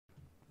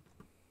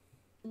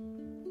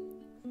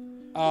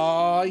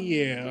Oh,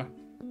 yeah.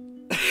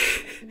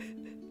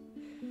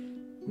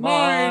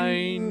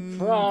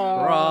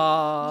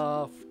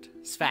 Minecraft.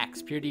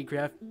 Sfax, Pure BD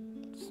Craft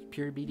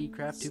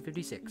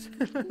 256.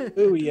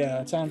 Ooh,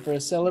 yeah. Time for a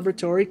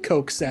celebratory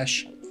Coke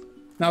sesh.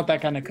 Not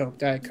that kind of Coke.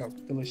 Diet Coke.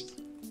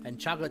 Delicious. And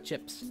chocolate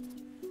chips.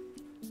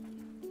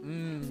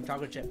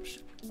 Chocolate chips.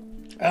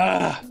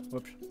 Ah,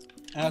 Whoops.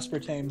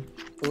 aspartame.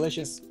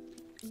 Delicious.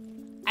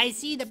 I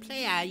see the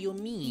player you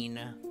mean.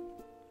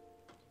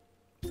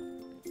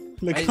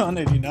 Lacan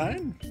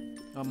 89?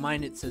 On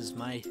mine it says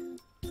my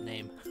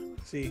name.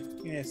 See,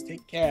 yes,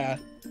 take care.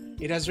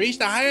 It has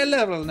reached a higher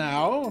level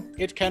now.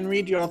 It can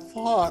read your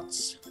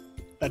thoughts.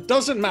 That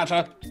doesn't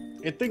matter.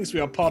 It thinks we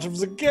are part of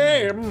the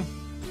game.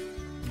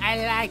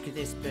 I like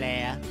this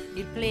player.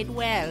 He played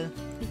well.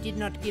 He did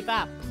not give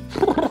up.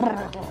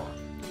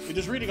 It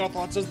is reading our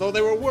thoughts as though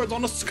they were words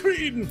on a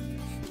screen.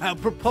 How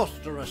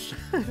preposterous.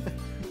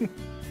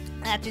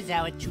 That is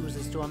how it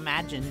chooses to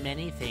imagine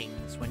many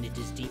things when it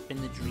is deep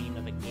in the dream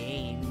of a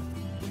game.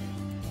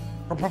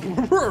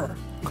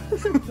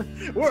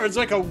 Words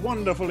like a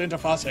wonderful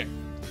interfacing.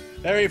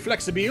 Very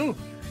flexible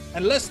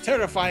and less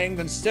terrifying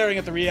than staring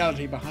at the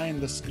reality behind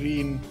the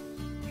screen.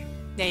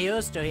 They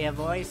used to hear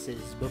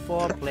voices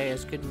before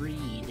players could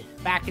read.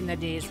 Back in the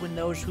days when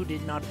those who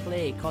did not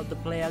play called the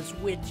players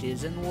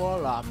witches and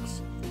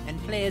warlocks.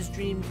 And players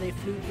dreamed they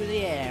flew through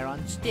the air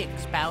on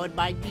sticks powered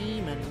by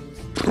demons.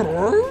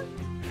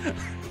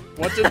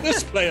 What did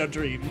this player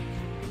dream?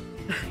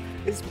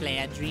 This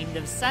player dreamed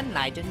of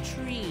sunlight and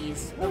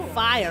trees, of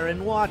fire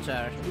and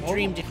water. It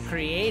dreamed it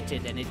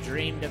created, and it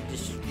dreamed of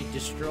it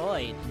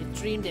destroyed. It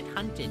dreamed it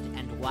hunted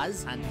and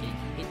was hunted.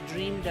 It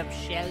dreamed of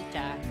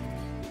shelter.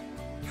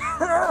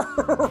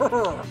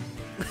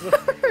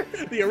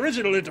 The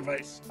original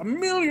interface,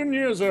 1,000,000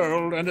 years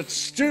old, and it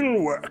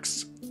still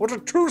works. What a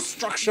true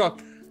structure.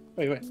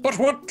 Wait. But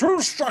what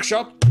true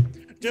structure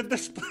did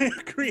this player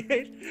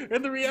create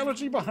in the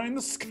reality behind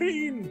the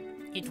screen?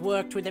 It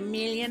worked with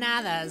 1,000,000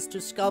 others to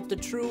sculpt a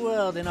true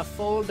world in a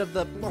fold of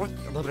the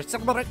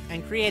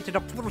and created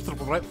a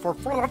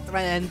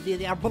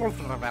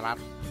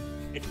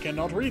It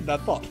cannot read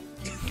that thought.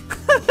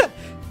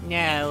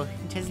 No,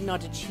 it has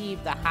not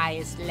achieved the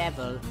highest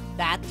level.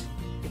 That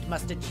it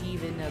must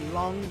achieve in a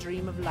long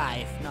dream of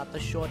life, not the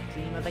short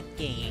dream of a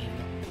game.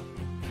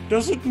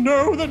 Does it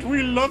know that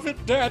we love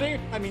it, Daddy?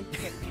 I mean,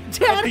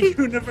 Daddy!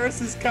 the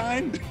universe is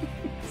kind.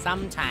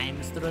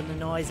 Sometimes, through the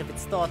noise of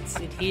its thoughts,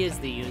 it hears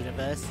the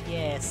universe,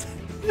 yes.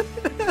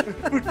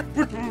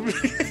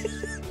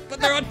 But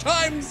there are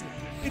times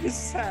it is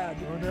sad.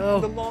 Oh no.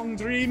 In the long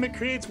dream, it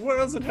creates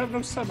worlds that have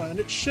no summer, and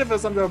it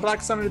shivers under a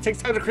black sun, and it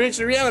takes time to create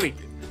a reality.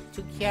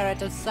 To cure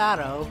it of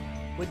sorrow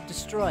would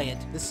destroy it.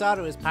 The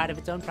sorrow is part of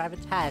its own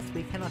private task.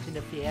 We cannot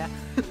interfere.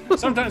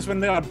 Sometimes when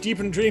they are deep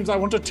in dreams, I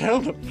want to tell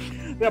them.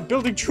 They are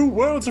building true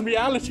worlds in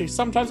reality.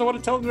 Sometimes I want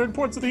to tell them the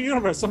importance of the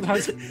universe.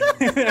 Sometimes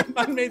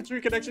I'm made through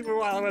connection for a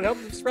while and help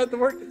them spread the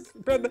word,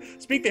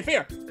 speak their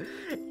fear.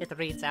 It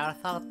reads our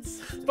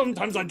thoughts.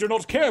 Sometimes I do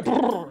not care.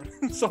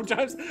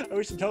 Sometimes I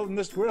wish to tell them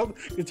this world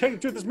containing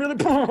truth is merely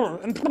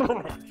and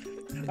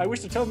I wish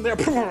to tell them they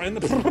are in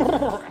the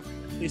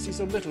They see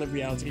so little of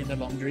reality in their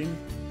long dream.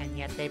 And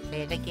yet they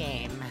play the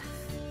game.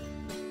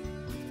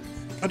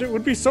 But it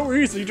would be so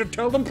easy to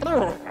tell them.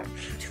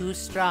 Too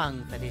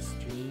strong for this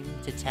dream.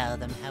 To tell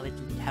them how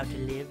to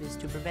live is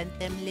to prevent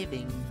them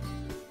living.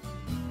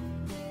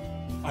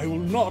 I will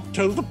not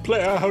tell the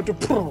player how to.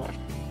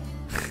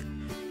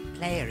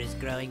 Player is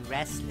growing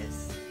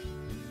restless.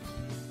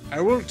 I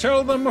will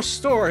tell them a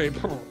story.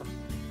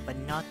 But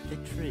not the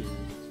truth.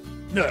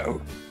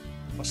 No.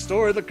 A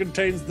story that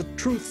contains the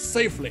truth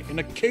safely in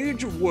a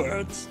cage of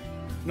words,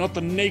 not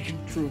the naked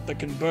truth that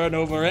can burn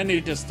over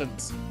any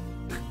distance.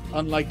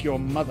 Unlike your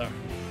mother.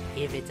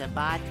 Give it a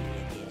body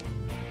again.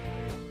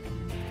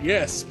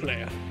 Yes,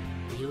 player.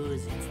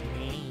 Use its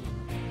name.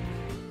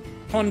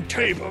 On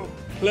table,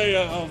 player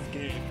of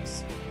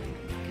games.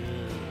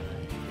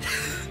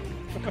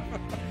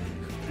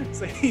 Good.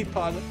 Say,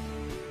 pause.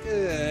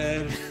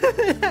 Good.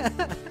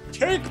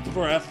 Take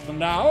breath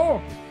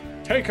now.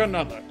 Take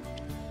another.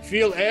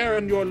 Feel air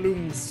in your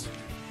lungs.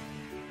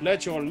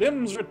 Let your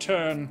limbs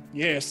return.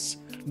 Yes,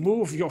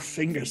 move your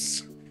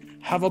fingers.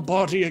 Have a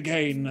body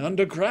again,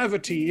 under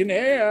gravity, in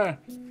air.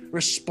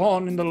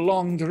 Respawn in the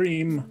long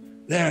dream.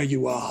 There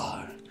you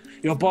are.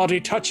 Your body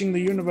touching the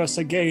universe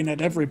again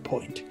at every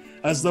point.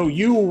 As though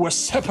you were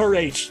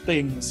separate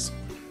things.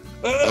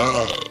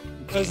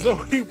 As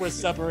though we were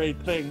separate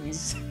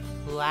things.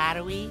 Who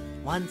are we?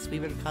 Once we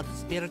were called the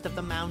spirit of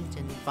the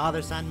mountain.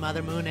 Father, Son,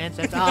 Mother, Moon,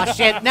 Ancestor. Oh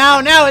shit,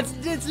 no,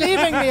 it's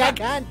leaving me. I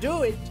can't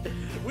do it.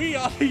 We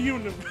are the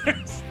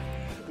universe.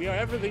 We are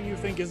everything you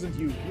think isn't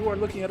you. You are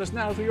looking at us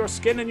now through your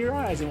skin and your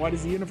eyes. And why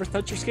does the universe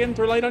touch your skin?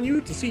 Throw light on you,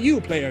 to see you,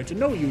 player, to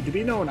know you, to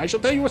be known. I shall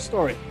tell you a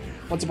story.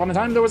 Once upon a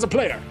time, there was a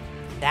player.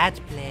 That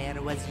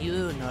player was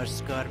you, North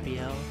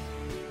Scorpio.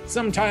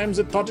 Sometimes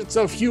it thought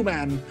itself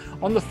human.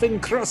 On the thin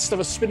crust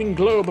of a spinning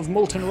globe of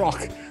molten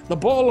rock, the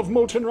ball of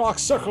molten rock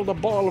circled a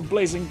ball of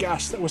blazing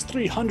gas that was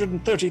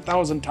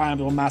 330,000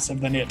 times more massive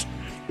than it.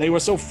 They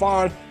were so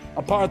far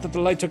apart that the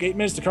light took 8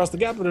 minutes to cross the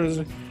gap,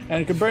 and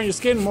it could burn your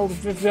skin more than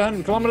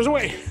 1,500 kilometers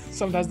away.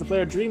 Sometimes the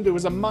player dreamed it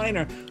was a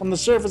miner on the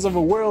surface of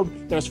a world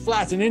that was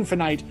flat and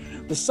infinite.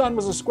 The sun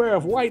was a square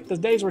of white, the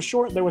days were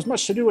short, there was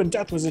much to do, and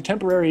death was a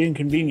temporary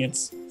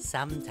inconvenience.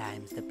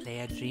 Sometimes the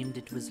player dreamed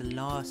it was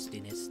lost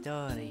in a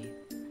story.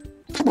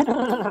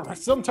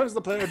 Sometimes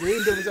the player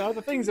dreamed it was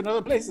other things in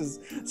other places.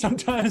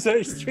 Sometimes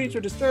very strange or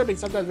disturbing,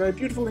 sometimes very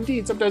beautiful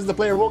indeed. Sometimes the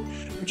player woke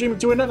from dreaming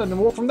to another and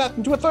woke from that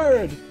into a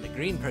third. The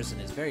green person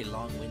is very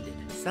long-winded.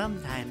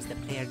 Sometimes the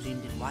player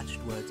dreamed and watched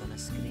words on a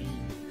screen.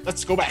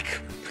 Let's go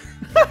back.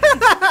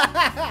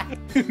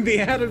 The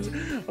atoms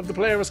of the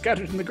player were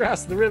scattered in the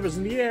grass, the rivers,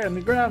 in the air, and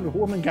the ground. A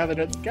woman gathered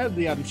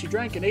the atoms. She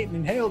drank and ate and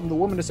inhaled, and the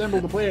woman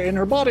assembled the player in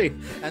her body.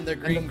 And the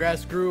green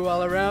grass grew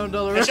all around,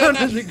 and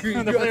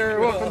the player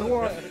woke from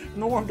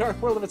the warm,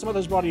 dark world of its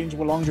mother's body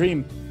into a long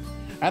dream.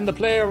 And the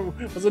player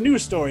was a new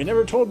story,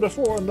 never told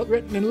before,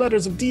 written in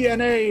letters of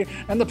DNA.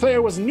 And the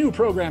player was a new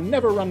program,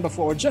 never run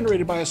before,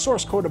 generated by a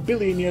source code 1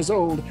 billion years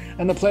old.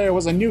 And the player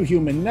was a new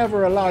human,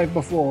 never alive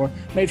before,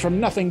 made from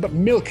nothing but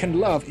milk and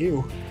love.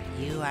 Ew.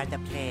 You are the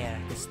player,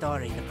 the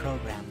story, the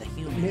program, the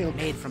human,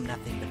 made from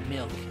nothing but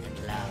milk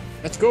and love.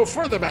 Let's go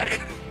further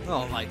back.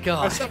 Oh my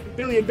god. 7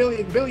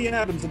 billion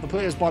atoms of the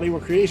player's body were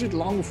created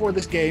long before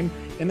this game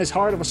in this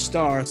heart of a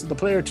star. So the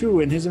player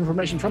too, and his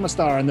information from a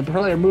star, and the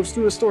player moves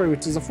through a story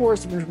which is a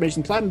forest of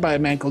information flattened by a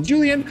man called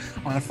Julian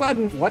on a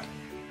flattened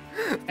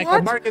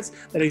called markets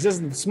that exists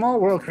in the small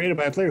world created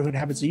by a player who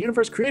inhabits a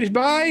universe created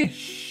by.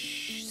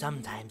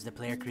 Sometimes the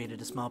player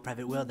created a small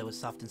private world that was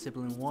soft and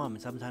simple and warm,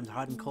 and sometimes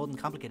hard and cold and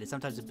complicated.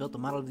 Sometimes it built a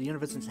model of the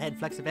universe in its head,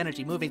 flex of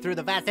energy, moving through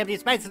the vast empty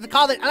space, and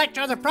called it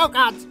electrons and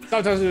protons.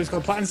 Sometimes it was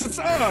called planets and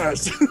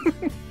stars.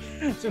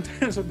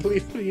 Sometimes I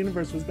believe the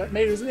universe was that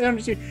made of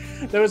energy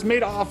that was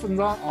made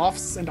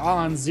offs and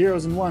ons,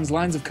 zeros and ones,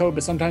 lines of code.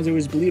 But sometimes it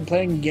was believed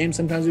playing a game.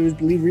 Sometimes it was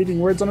believed reading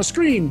words on a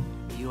screen.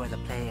 You are the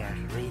player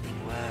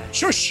reading words.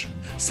 Shush!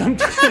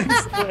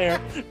 Sometimes the player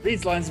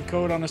reads lines of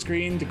code on a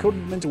screen, decoded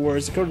them into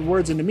words, decoded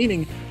words into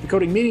meaning,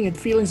 decoding meaning into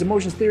feelings,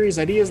 emotions, theories,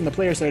 ideas, and the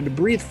player started to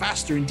breathe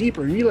faster and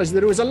deeper and realized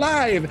that it was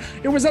alive!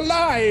 It was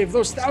alive!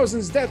 Those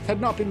thousands' death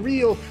had not been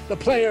real. The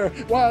player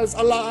was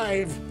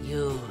alive!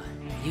 You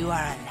are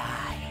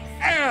alive.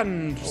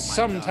 And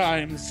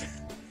sometimes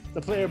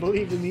the player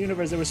believed in the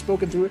universe that was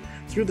spoken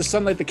through the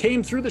sunlight that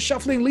came through the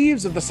shuffling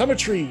leaves of the summer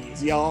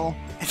trees, y'all.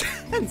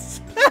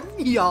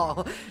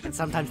 Y'all. And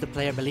sometimes the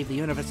player believed the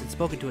universe had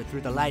spoken to it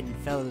through the light and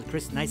fell in the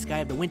crisp night sky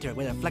of the winter,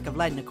 where a fleck of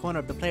light in the corner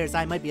of the player's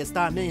eye might be a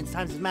star millions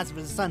times as massive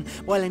as the sun,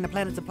 boiling the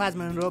planets of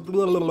plasma and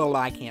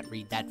I can't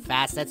read that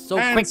fast. That's so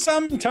quick. And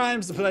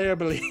sometimes the player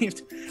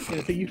believed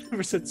that the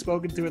universe had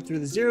spoken to it through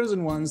the zeros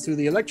and ones, through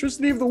the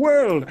electricity of the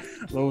world,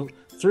 through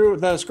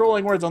the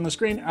scrolling words on the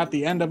screen at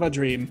the end of a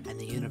dream. And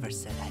the universe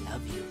said, I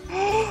love you.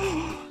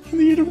 And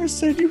the universe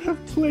said, you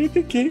have played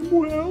the game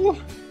well.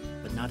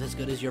 But not as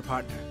good as your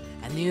partner.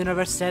 And the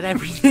universe said,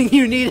 everything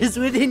you need is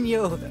within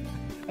you.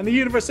 And the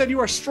universe said, you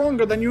are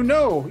stronger than you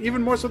know,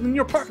 even more so than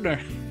your partner.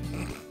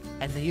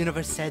 And the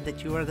universe said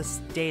that you are the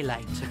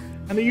daylight.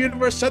 And the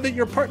universe said that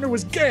your partner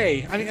was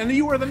gay. And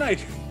you were the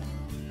night.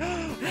 I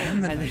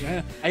am the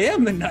night. I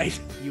am the night.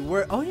 You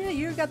were. Oh yeah,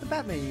 you got the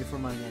Batman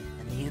uniform on again.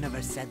 And the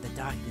universe said the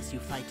darkness you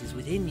fight is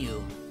within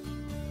you.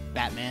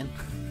 Batman.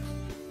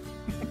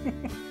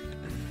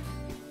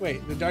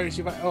 Wait, the darkness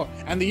you fight. Oh,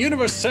 and the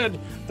universe said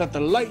that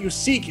the light you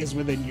seek is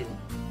within you.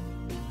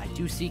 I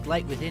do seek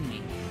light within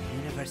me.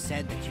 The universe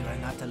said that you are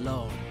not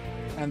alone.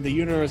 And the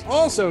universe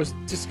also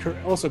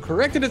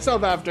corrected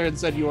itself after and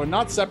said you are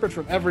not separate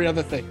from every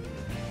other thing.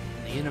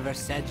 And the universe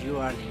said you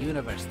are the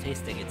universe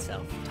tasting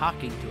itself,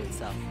 talking to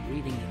itself,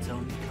 reading its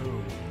own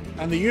code.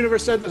 And the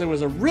universe said that it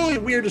was a really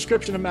weird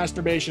description of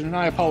masturbation, and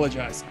I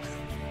apologize.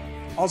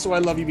 Also, I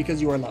love you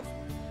because you are love.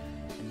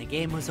 And the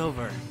game was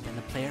over, and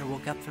the player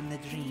woke up from the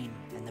dream,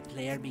 and the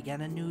player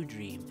began a new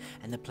dream,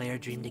 and the player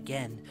dreamed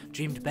again,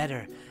 dreamed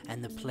better,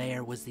 and the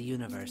player was the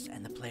universe,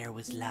 and the player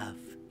was love.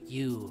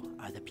 You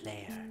are the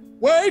player.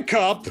 Wake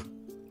up!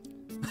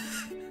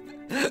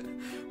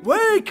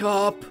 Wake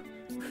up!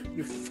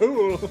 You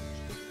fool!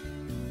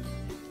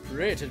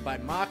 Created by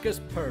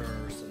Marcus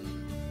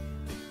Persson.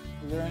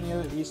 Are there any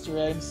other Easter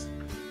eggs?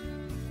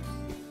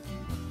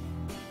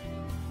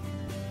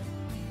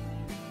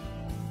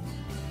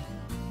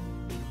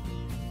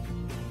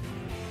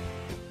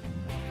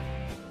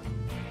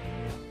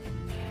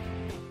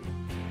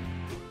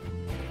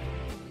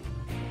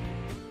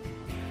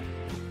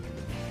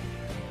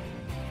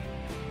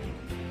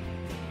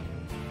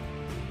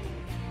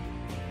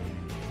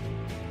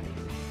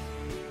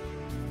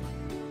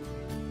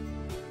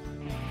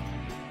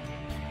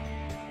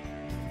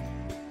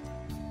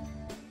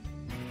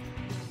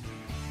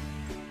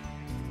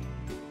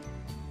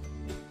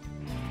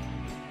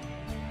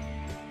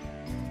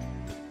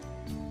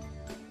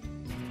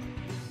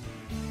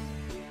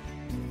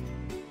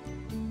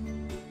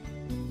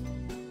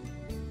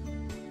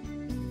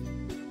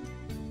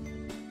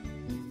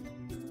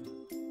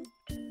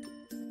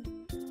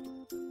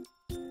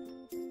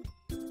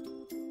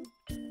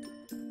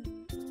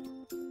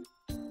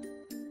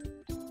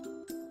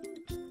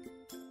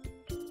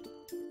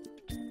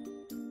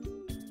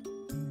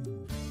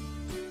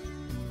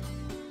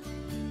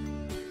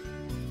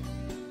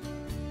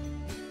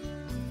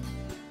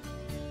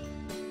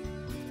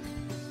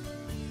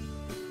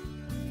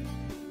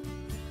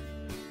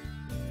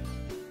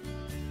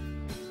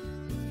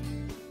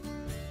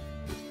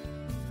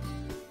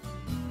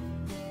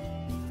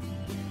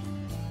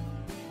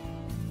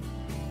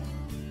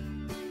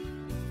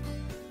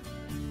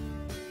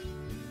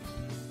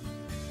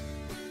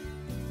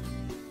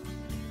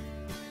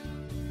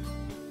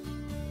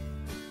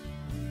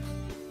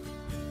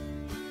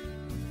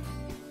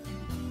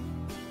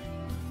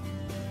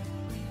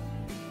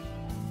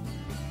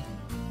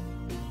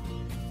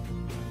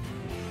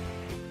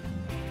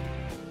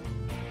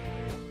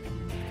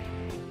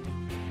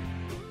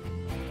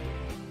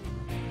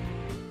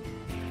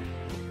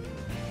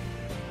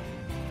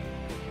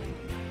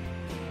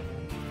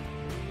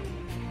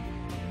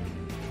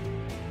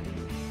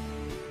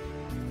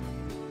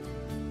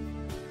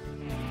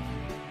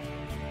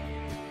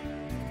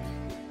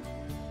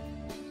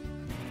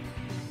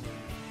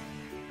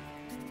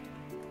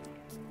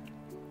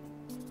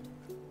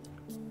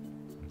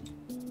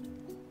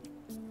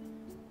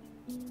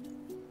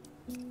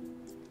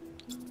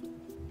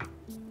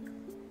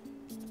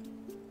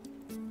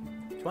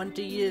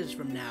 20 years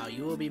from now,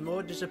 you will be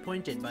more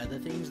disappointed by the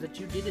things that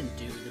you didn't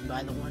do than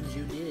by the ones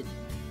you did.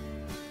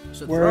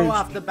 So throw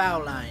off the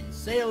bow lines,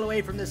 sail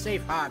away from the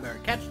safe harbor,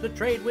 catch the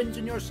trade winds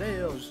in your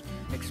sails,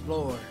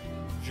 explore,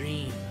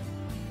 dream,